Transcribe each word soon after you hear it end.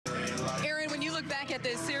back at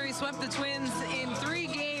this series, swept the Twins in 3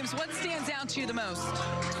 games. What stands out to you the most?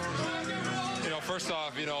 First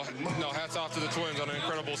off, hats off to the Twins on an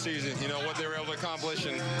incredible season. What they were able to accomplish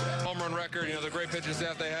and home run record, the great pitching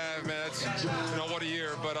staff they have, man, it's, what a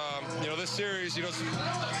year. But, this series, we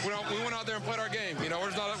went out there and played our game.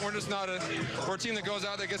 We're a team that goes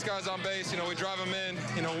out there, gets guys on base, we drive them in,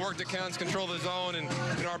 work the counts, control the zone, and,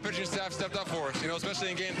 our pitching staff stepped up for us, especially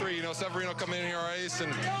in game 3, Severino coming in here, our ace,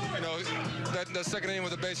 and, that second inning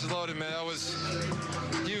with the bases loaded, man, that was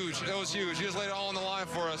huge. It was huge. He just laid it all on the line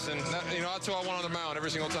for us, and, that's who I want on the mound every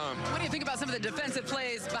single time. What do you think about some of the defensive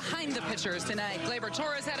plays behind the pitchers tonight? Gleyber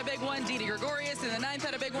Torres had a big one. Didi Gregorius in the 9th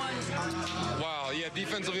had a big one. Wow, yeah,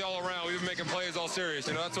 defensively all around. We've been making plays all series.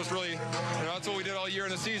 That's what's really, that's what we did all year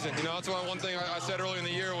in the season. That's one thing I said earlier in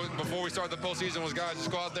the year before we started the postseason was, guys,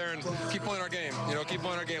 just go out there and keep playing our game. Keep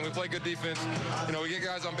playing our game. We play good defense. We get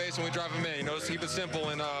guys on base and we drive them in. Just keep it simple.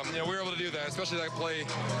 And, we were able to do that, especially that play,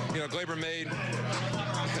 Gleyber made,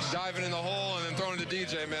 diving in the hole and then throwing it to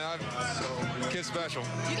DJ, man. Kid's special.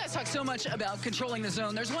 You guys talk so much about controlling the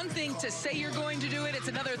zone. There's one thing to say you're going to do it. It's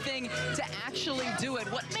another thing to actually do it.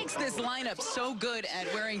 What makes this lineup so good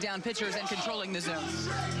at wearing down pitchers and controlling the zone?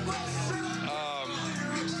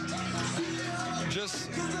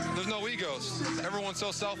 There's no egos. Everyone's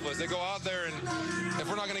so selfless. They go out there, and if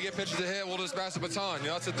we're not going to get pitches to hit, we'll just pass the baton.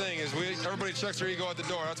 That's the thing, is everybody checks their ego at the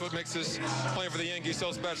door. That's what makes this playing for the Yankees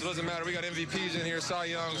so special. It doesn't matter. We got MVPs in here, Cy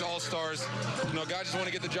Youngs, All-Stars. Guys just want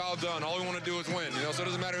to get the job done. All we want to do is win. So it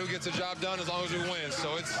doesn't matter who gets the job done as long as we win.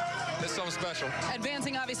 So it's something special.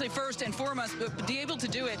 Advancing, obviously, first and foremost, but be able to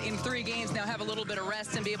do it in 3 games now, have a little bit of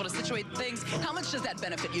rest and be able to situate things. How much does that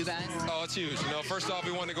benefit you guys? Oh, it's huge. First off,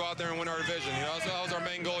 we wanted to go out there and win our division. That was our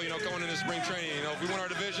main goal, going into spring training. If we win our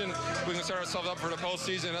division, we can set ourselves up for the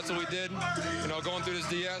postseason. That's what we did. Going through this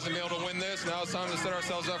DS and be able to win this. Now it's time to set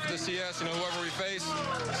ourselves up for the CS, whoever we face.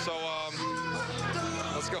 So,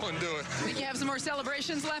 let's go and do it. Think you have some more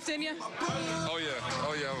celebrations left in you? Oh, yeah.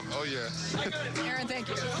 Oh, yeah. Oh, yeah. Aaron, thank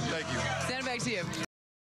you. Thank you. Send it back to you.